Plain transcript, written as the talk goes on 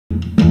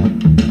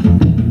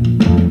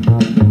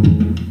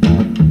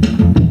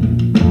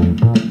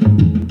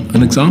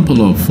An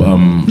example of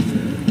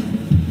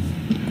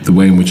the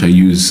way in which I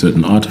use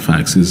certain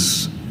artifacts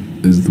is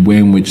the way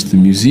in which the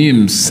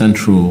museum's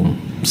central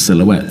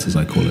silhouette, as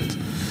I call it,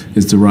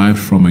 is derived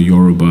from a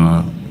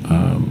Yoruba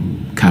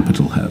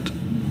capital head.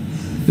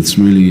 It's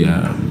really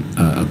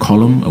a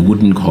column, a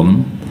wooden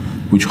column,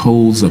 which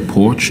holds a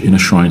porch in a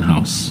shrine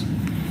house.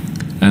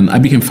 And I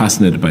became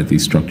fascinated by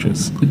these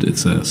structures.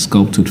 It's a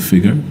sculpted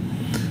figure,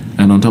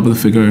 and on top of the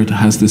figure, it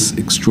has this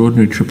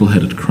extraordinary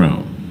triple-headed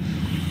crown.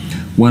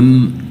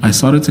 When I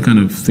started to kind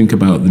of think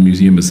about the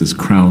museum as this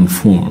crown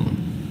form,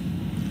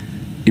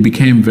 it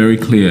became very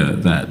clear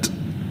that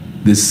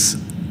this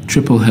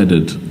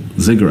triple-headed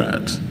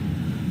ziggurat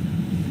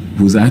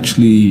was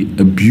actually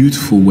a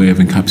beautiful way of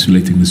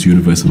encapsulating this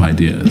universe of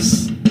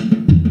ideas.